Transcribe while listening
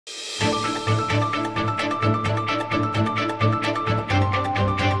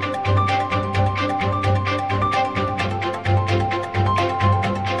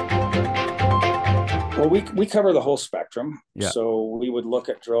Well, we cover the whole spectrum. Yeah. So we would look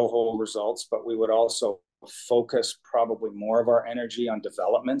at drill hole results, but we would also focus probably more of our energy on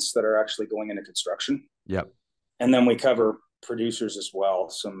developments that are actually going into construction. Yep. And then we cover producers as well,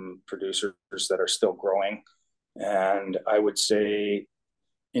 some producers that are still growing. And I would say,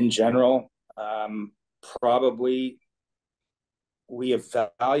 in general, probably we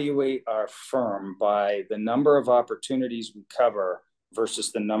evaluate our firm by the number of opportunities we cover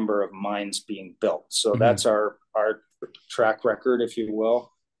versus the number of mines being built. So Hmm. that's our track record, if you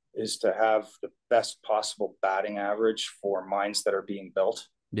will, is to have the best possible batting average for mines that are being built.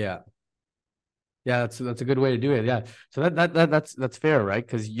 Yeah. Yeah, that's a good way to do it. Yeah. So that's fair, right?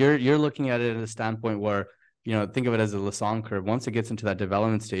 Because you're looking at it at a standpoint where, think of it as a Lassonde curve. Once it gets into that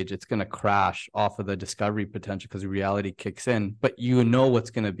development stage, it's going to crash off of the discovery potential because reality kicks in. But what's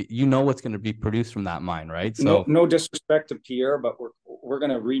going to be produced from that mine, right? No, So no disrespect to Pierre, but we're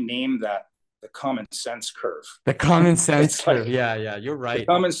going to rename that the common sense curve. the common sense It's like curve. Yeah, yeah, you're the right.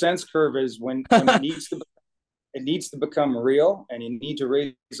 common sense curve is when it needs to become real, and you need to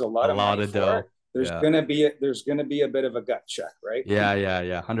raise a A lot of lot money of for it. dough. Yeah. There's gonna be a bit of a gut check, right? Yeah, yeah,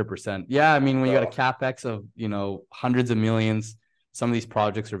 yeah, 100%. Yeah, I mean, when you got a So capex of, hundreds of millions, some of these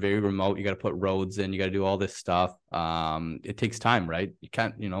projects are very remote. You got to put roads in, you got to do all this stuff. It takes time, right? You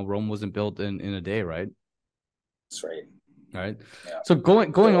can't, Rome wasn't built in a day, right? that's right. All right. Yeah. So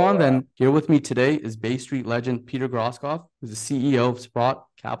going on So then, here with me today is Bay Street legend Peter Grosskopf, who's the CEO of Sprott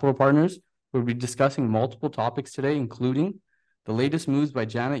Capital Partners. We'll be discussing multiple topics today, including the latest moves by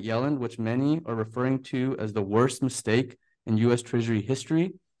Janet Yellen, which many are referring to as the worst mistake in U.S. Treasury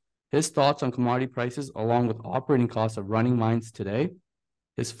history, his thoughts on commodity prices, along with operating costs of running mines today,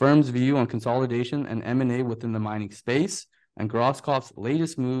 his firm's view on consolidation and M&A within the mining space, and Grosskopf's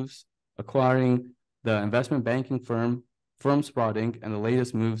latest moves acquiring the investment banking firm Sprott Inc., and the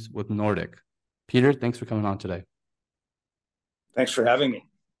latest moves with Nordic. Peter, thanks for coming on today. thanks for having me.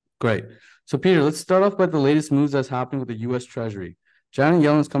 Great. So, Peter, let's start off by the latest moves that's happening with the U.S. Treasury. Janet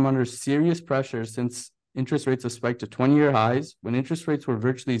Yellen's come under serious pressure since interest rates have spiked to 20-year highs. When interest rates were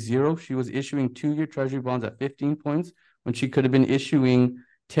virtually zero, she was issuing 2-year Treasury bonds at 15 points when she could have been issuing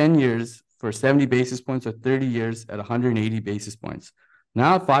 10 years for 70 basis points or 30 years at 180 basis points.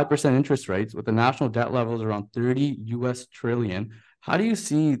 Now at 5% interest rates with the national debt levels around 30 US trillion, how do you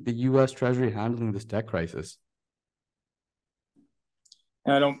see the US Treasury handling this debt crisis?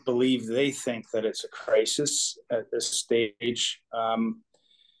 And I don't believe they think that it's a crisis at this stage.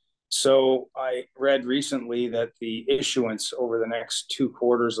 So I read recently that the issuance over the next 2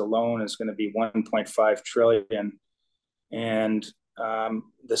 quarters alone is going to be 1.5 trillion, and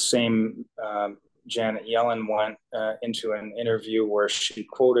the same Janet Yellen went into an interview where she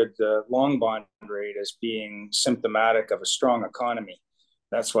quoted the long bond rate as being symptomatic of a strong economy.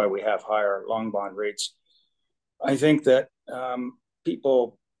 That's why we have higher long bond rates. I think that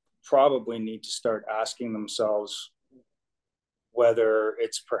people probably need to start asking themselves whether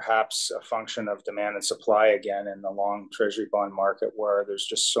it's perhaps a function of demand and supply again in the long treasury bond market, where there's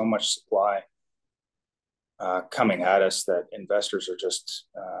just so much supply coming at us that investors are just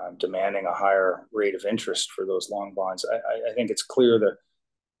demanding a higher rate of interest for those long bonds. I think it's clear that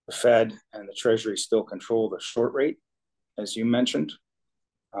the Fed and the Treasury still control the short rate, as you mentioned,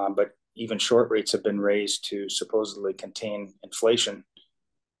 but even short rates have been raised to supposedly contain inflation.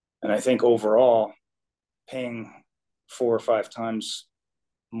 And I think overall, paying 4 or 5 times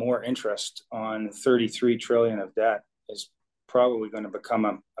more interest on 33 trillion of debt is probably going to become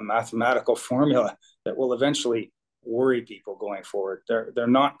a mathematical formula that will eventually worry people going forward. They're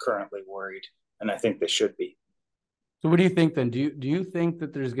not currently worried, and I think they should be. So what do you think then? Do you think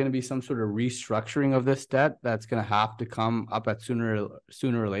that there's going to be some sort of restructuring of this debt that's going to have to come up at sooner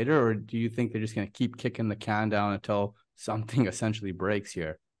or later, or do you think they're just going to keep kicking the can down until something essentially breaks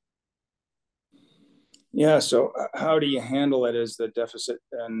here? Yeah, so how do you handle it as the deficit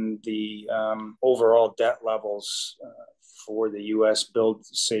and the overall debt levels for the U.S. build,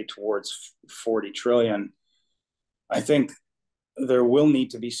 say, towards 40 trillion? I think there will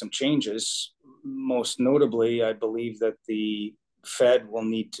need to be some changes. Most notably, I believe that the Fed will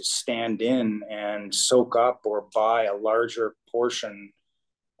need to stand in and soak up or buy a larger portion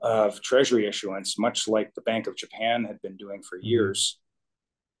of treasury issuance, much like the Bank of Japan had been doing for Mm-hmm. years.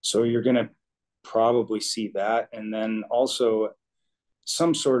 So you're going to probably see that. And then also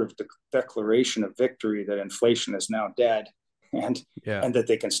some sort of declaration of victory that inflation is now dead, and Yeah. and that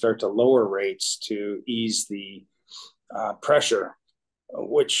they can start to lower rates to ease the pressure,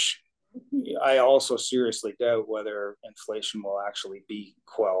 which I also seriously doubt whether inflation will actually be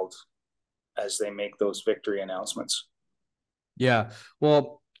quelled as they make those victory announcements. Yeah.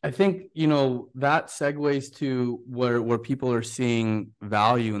 Well, I think, that segues to where people are seeing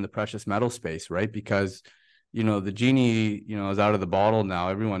value in the precious metal space, right? Because, the genie, is out of the bottle now.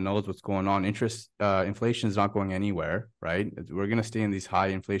 Everyone knows what's going on. Inflation is not going anywhere, right? We're going to stay in these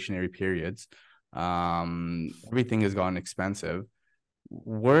high inflationary periods. Everything has gotten expensive.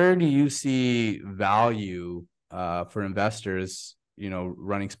 Where do you see value for investors,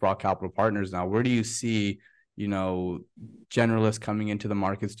 running Sprott Capital Partners now? Where do you see, generalists coming into the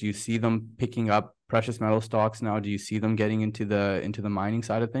markets? Do you see them picking up precious metal stocks now? Do you see them getting into the mining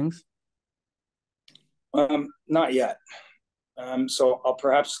side of things? Not yet. So I'll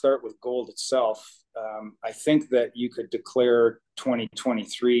perhaps start with gold itself. I think that you could declare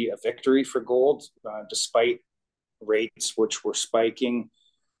 2023 a victory for gold, despite rates which were spiking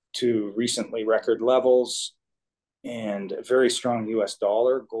to recently record levels and a very strong US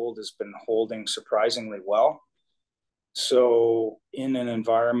dollar. Gold has been holding surprisingly well. So in an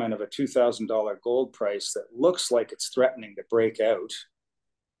environment of a $2,000 gold price that looks like it's threatening to break out,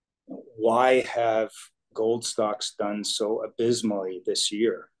 why have gold stocks done so abysmally this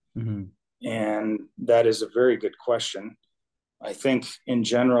year? Mm-hmm. And that is a very good question. I think in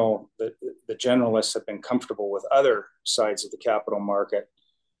general, the generalists have been comfortable with other sides of the capital market,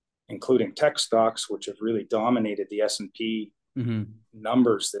 including tech stocks, which have really dominated the S&P mm-hmm.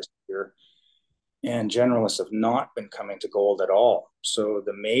 numbers this year. And generalists have not been coming to gold at all. So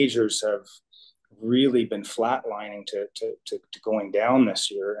the majors have really been flatlining to going down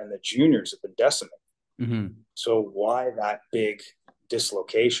this year, and the juniors have been decimating. Mm-hmm. So why that big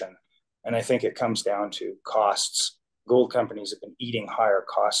dislocation? And I think it comes down to costs. Gold companies have been eating higher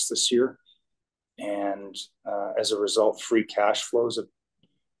costs this year. And as a result, free cash flows have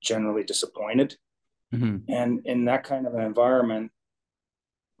generally disappointed. Mm-hmm. And in that kind of an environment,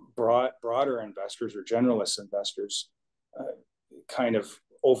 broader investors or generalist investors kind of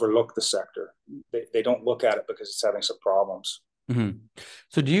overlook the sector. They don't look at it because it's having some problems. Mm-hmm.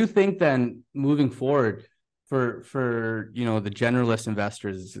 So do you think then moving forward for the generalist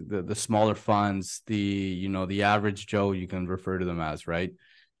investors, the smaller funds, the average Joe, you can refer to them as, right?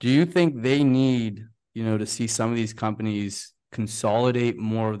 Do you think they need, to see some of these companies consolidate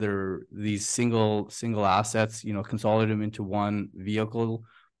more of these single assets, consolidate them into one vehicle,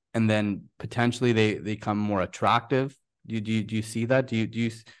 and then potentially they become more attractive? Do you see that? Do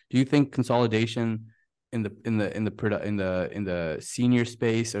you think consolidation in the senior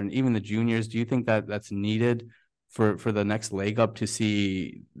space or even the juniors, do you think that that's needed for the next leg up to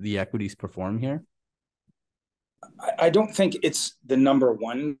see the equities perform here? I don't think it's the number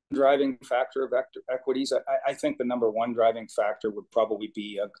one driving factor of equities. I think the number one driving factor would probably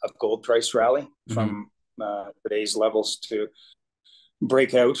be a gold price rally from today's levels to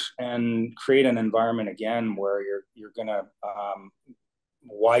break out and create an environment again where you're going to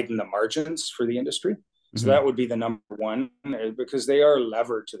widen the margins for the industry. So that would be the number one, because they are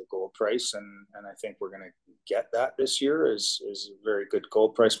levered to the gold price, and I think we're going to get that this year is a very good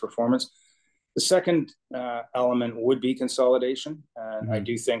gold price performance. The second element would be consolidation, and I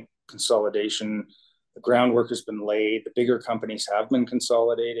do think consolidation, the groundwork has been laid. The bigger companies have been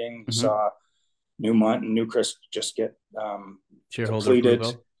consolidating. We saw Newmont and Newcrest just get shareholder completed,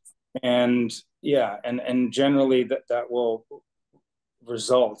 approval. and generally that will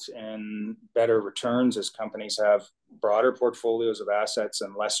result in better returns as companies have broader portfolios of assets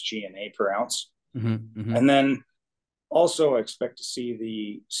and less G&A per ounce. And then also I expect to see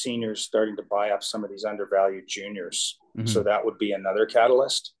the seniors starting to buy up some of these undervalued juniors. So that would be another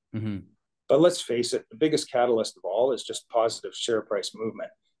catalyst. But let's face it, the biggest catalyst of all is just positive share price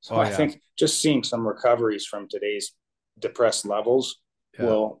movement. So I think just seeing some recoveries from today's depressed levels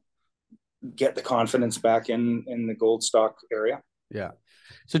will get the confidence back in the gold stock area. Yeah.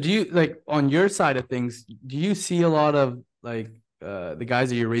 So do you, like, on your side of things, do you see a lot of the guys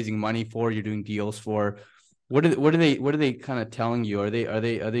that you're raising money for, you're doing deals for, what are they kind of telling you? Are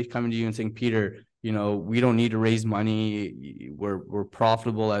they coming to you and saying, Peter, we don't need to raise money. We're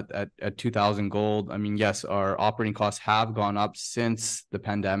profitable at 2,000 gold. I mean, yes, our operating costs have gone up since the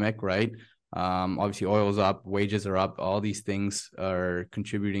pandemic, right? Obviously oil's up, wages are up, all these things are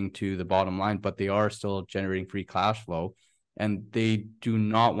contributing to the bottom line, but they are still generating free cash flow. And they do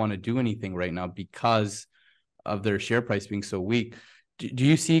not want to do anything right now because of their share price being so weak. Do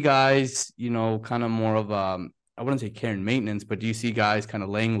you see guys, kind of more of I wouldn't say care and maintenance, but do you see guys kind of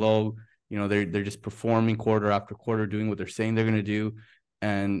laying low? They're just performing quarter after quarter, doing what they're saying they're going to do,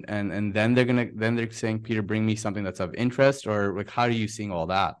 and then they're saying, Peter, bring me something that's of interest, or like, how are you seeing all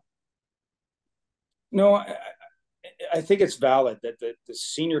that? No, I think it's valid that the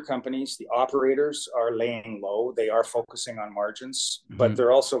senior companies, the operators, are laying low. They are focusing on margins, but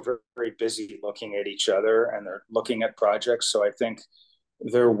they're also very, very busy looking at each other, and they're looking at projects. So I think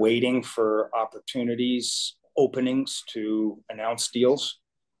they're waiting for opportunities, openings to announce deals.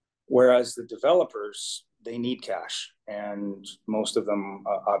 Whereas the developers, they need cash. And most of them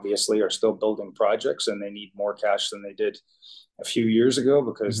obviously are still building projects, and they need more cash than they did a few years ago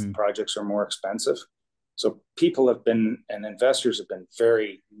because the projects are more expensive. So people have been, and investors have been,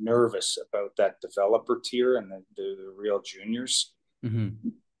 very nervous about that developer tier and the real juniors,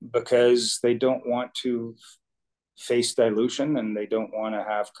 because they don't want to face dilution, and they don't want to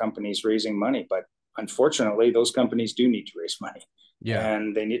have companies raising money. But unfortunately, those companies do need to raise money. Yeah.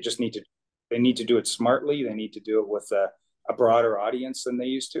 And they need to do it smartly. They need to do it with a broader audience than they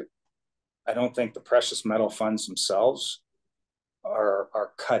used to. I don't think the precious metal funds themselves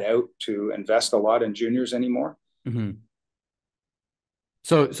are cut out to invest a lot in juniors anymore.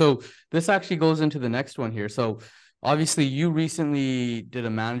 So this actually goes into the next one here. So obviously you recently did a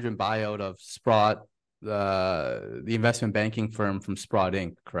management buyout of Sprott, the investment banking firm from Sprott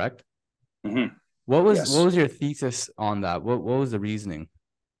Inc., correct? What was your thesis on that? What was the reasoning?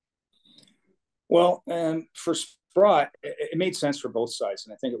 Well, for Sprott, it made sense for both sides,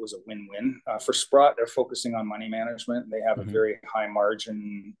 and I think it was a win-win. For Sprott, they're focusing on money management. They have a very high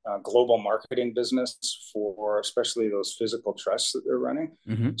margin global marketing business for especially those physical trusts that they're running.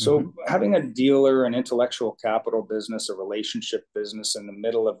 So having a dealer, an intellectual capital business, a relationship business in the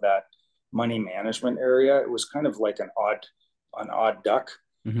middle of that money management area, it was kind of like an odd duck.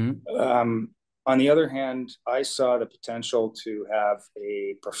 On the other hand, I saw the potential to have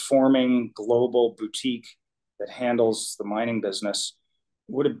a performing global boutique that handles the mining business,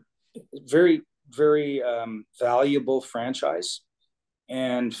 would have very, very valuable franchise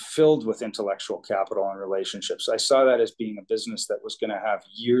and filled with intellectual capital and relationships. I saw that as being a business that was going to have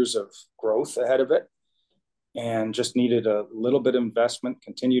years of growth ahead of it, and just needed a little bit of investment,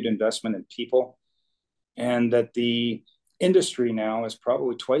 continued investment in people, and that the industry now is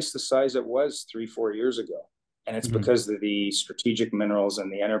probably twice the size it was 3-4 years ago. And it's because of the strategic minerals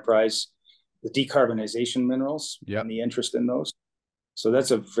and the enterprise, the decarbonization minerals, and the interest in those. So that's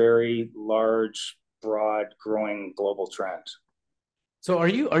a very large, broad, growing global trend. So are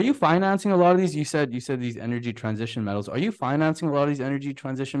you financing a lot of these? You said these energy transition metals. Are you financing a lot of these energy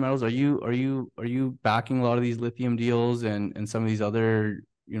transition metals? Are you backing a lot of these lithium deals and some of these other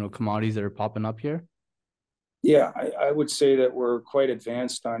commodities that are popping up here? Yeah, I would say that we're quite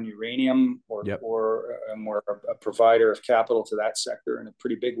advanced on uranium, and we're a provider of capital to that sector in a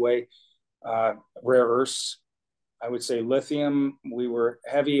pretty big way. Rare earths, I would say lithium, we were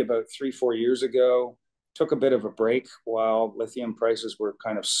heavy about 3-4 years ago, took a bit of a break while lithium prices were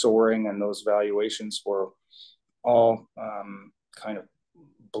kind of soaring and those valuations were all kind of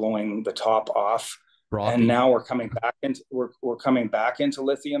blowing the top off. And now we're coming back into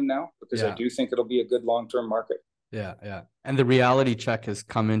lithium now, because I do think it'll be a good long-term market. Yeah. And the reality check has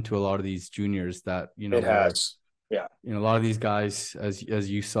come into a lot of these juniors that, it has. Yeah. A lot of these guys, as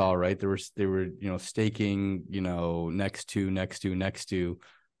you saw, right, they were staking, next to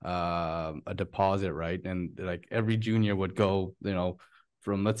a deposit, right? And like every junior would go,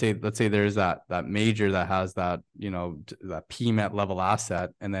 from let's say there's that major that has that that PMET level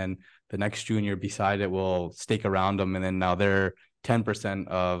asset, and then the next junior beside it will stake around them, and then now they're 10%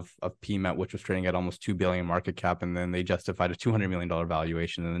 of PMET, which was trading at almost $2 billion market cap, and then they justified a $200 million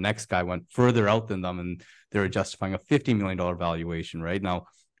valuation, and the next guy went further out than them, and they were justifying a $50 million valuation. Right now,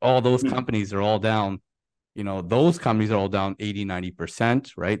 all those companies are all down. Those companies are all down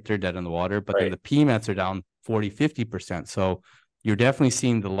 80-90%, right? They're dead in the water, but then the PMETs are down 40-50%. So you're definitely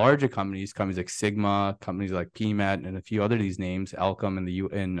seeing the larger companies like Sigma, companies like PMET, and a few other these names,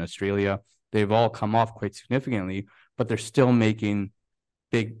 Alchem in Australia. They've all come off quite significantly, but they're still making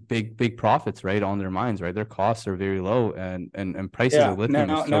big profits, right, on their mines, right? Their costs are very low, and prices of lithium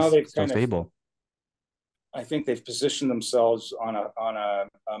are still stable. I think they've positioned themselves on a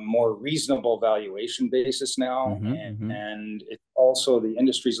more reasonable valuation basis now, and it also, the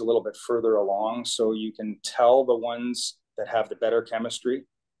industry's a little bit further along, so you can tell the ones that have the better chemistry,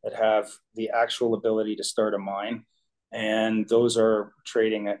 that have the actual ability to start a mine, and those are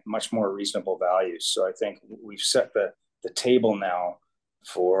trading at much more reasonable values. So I think we've set the table now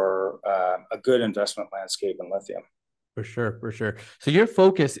for a good investment landscape in lithium. For sure. So your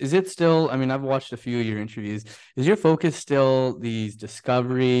focus, is it still, I mean, I've watched a few of your interviews. Is your focus still these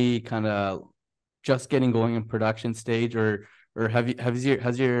discovery, kind of just getting going in production stage, or has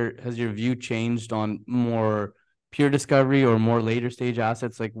your view changed on more pure discovery or more later stage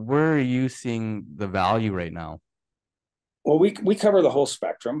assets? Like, where are you seeing the value right now? Well, we cover the whole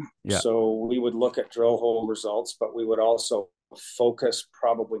spectrum. Yeah. So we would look at drill hole results, but we would also focus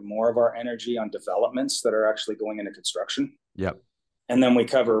probably more of our energy on developments that are actually going into construction. Yep. And then we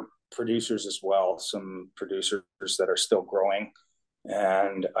cover producers as well, some producers that are still growing.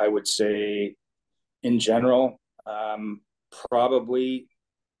 And I would say, in general, probably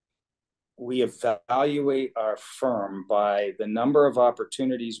we evaluate our firm by the number of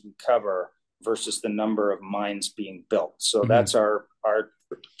opportunities we cover versus the number of mines being built. So that's our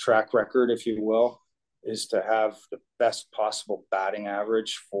track record, if you will, is to have the best possible batting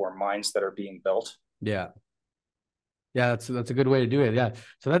average for mines that are being built. Yeah. Yeah, that's a good way to do it. Yeah.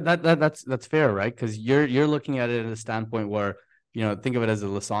 So that's fair, right? Because you're looking at it at a standpoint where, think of it as a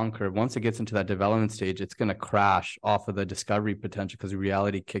Lassonde curve. Once it gets into that development stage, it's going to crash off of the discovery potential because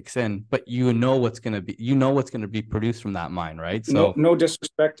reality kicks in. But what's going to be produced from that mine, right? So no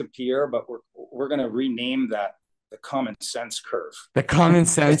disrespect to Pierre, but we're going to rename that the common sense curve. The common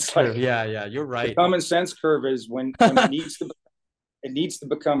sense curve. Yeah, you're right. The common sense curve is when it needs to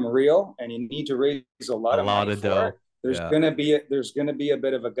become real, and you need to raise a lot of money for it. There's gonna be a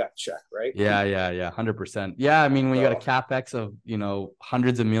bit of a gut check, right? Yeah, 100%. Yeah, I mean, when you got a capex of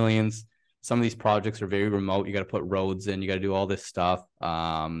hundreds of millions, some of these projects are very remote. You got to put roads in, you got to do all this stuff.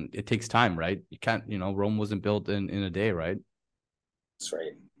 It takes time, right? You can't, Rome wasn't built in a day, right? That's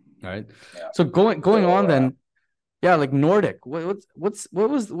right. Right. Yeah. So going on then. Yeah, like Nordic. What's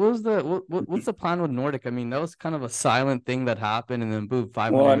the plan with Nordic? I mean, that was kind of a silent thing that happened, and then boom,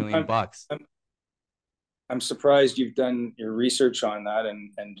 $500 million bucks. I'm surprised you've done your research on that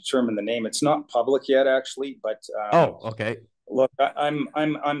and determined the name. It's not public yet, actually, but okay. Look,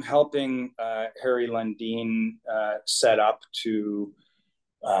 I'm helping Harry Lundin set up to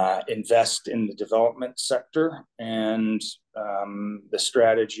invest in the development sector, and the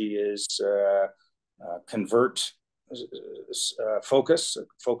strategy is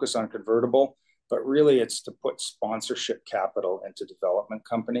focus on convertible, but really it's to put sponsorship capital into development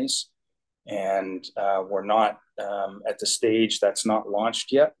companies. And we're not at the stage that's not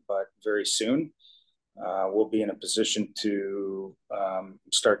launched yet, but very soon we'll be in a position to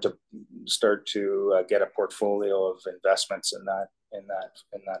start to get a portfolio of investments in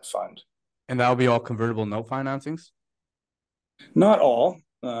that fund. And that'll be all convertible note financings? Not all,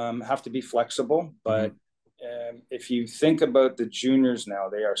 have to be flexible, but if you think about the juniors now,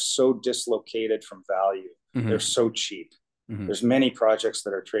 they are so dislocated from value. They're so cheap. There's many projects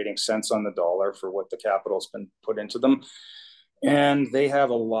that are trading cents on the dollar for what the capital's been put into them. And they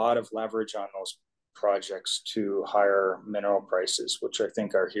have a lot of leverage on those projects to higher mineral prices, which I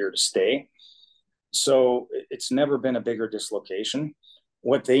think are here to stay. So it's never been a bigger dislocation.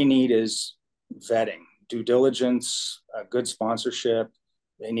 What they need is vetting, due diligence, good sponsorship.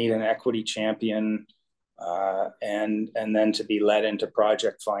 They need an equity champion, and then to be led into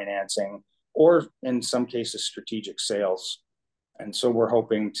project financing, or in some cases, strategic sales. And so we're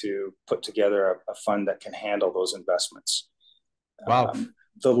hoping to put together a fund that can handle those investments. Wow.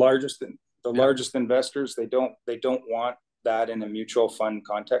 The largest investors, they don't want that in a mutual fund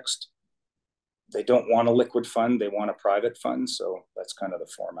context. They don't want a liquid fund. They want a private fund. So that's kind of the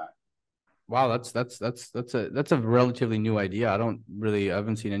format. Wow, that's a relatively new idea. I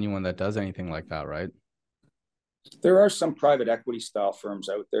haven't seen anyone that does anything like that, right? There are some private equity style firms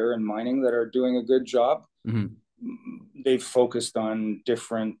out there in mining that are doing a good job. They've focused on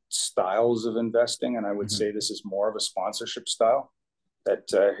different styles of investing, and I would say this is more of a sponsorship style that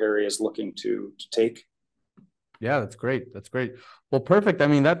Harry is looking to take. Yeah, that's great. Well, perfect. I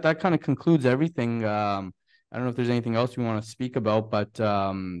mean, that kind of concludes everything. I don't know if there's anything else you want to speak about, but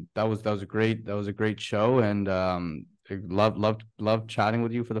that was a great show, and loved chatting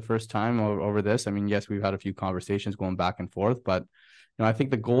with you for the first time over this. I mean, yes, we've had a few conversations going back and forth, but I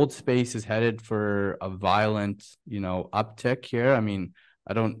think the gold space is headed for a violent, uptick here. I mean,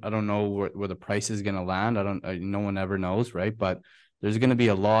 I don't know where the price is going to land. No one ever knows, right? But there's going to be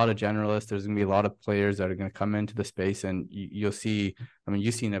a lot of generalists. There's going to be a lot of players that are going to come into the space, and you'll see. I mean,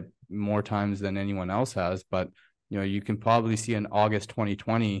 you've seen it more times than anyone else has, but you can probably see in August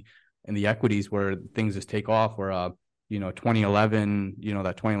 2020 in the equities where things just take off, where 2011,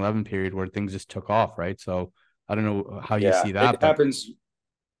 that 2011 period where things just took off, right? So I don't know how you see that.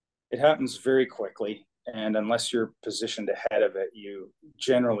 It happens very quickly, and unless you're positioned ahead of it, you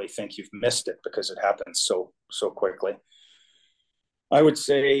generally think you've missed it because it happens so quickly. I would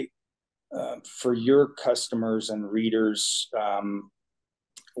say for your customers and readers,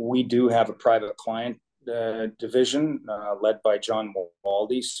 we do have a private client division led by John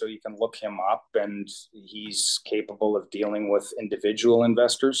Waldy, so you can look him up, and he's capable of dealing with individual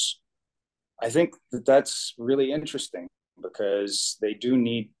investors. I think that's really interesting because they do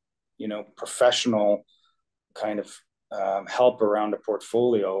need, professional kind of help around a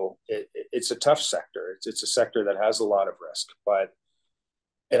portfolio. It's a tough sector. It's a sector that has a lot of risk, but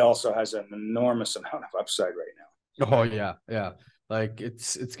it also has an enormous amount of upside right now. Oh yeah, yeah. Like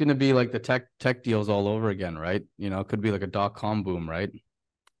it's gonna be like the tech deals all over again, right? It could be like a .com boom, right?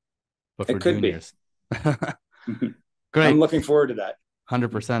 But for It could juniors. be. Great. I'm looking forward to that.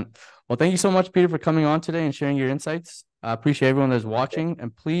 100%. Well, thank you so much, Peter, for coming on today and sharing your insights. I appreciate everyone that's watching,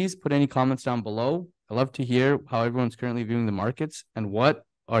 and please put any comments down below. I love to hear how everyone's currently viewing the markets and what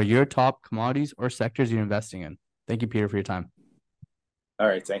are your top commodities or sectors you're investing in. Thank you, Peter, for your time. All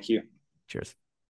right. Thank you. Cheers.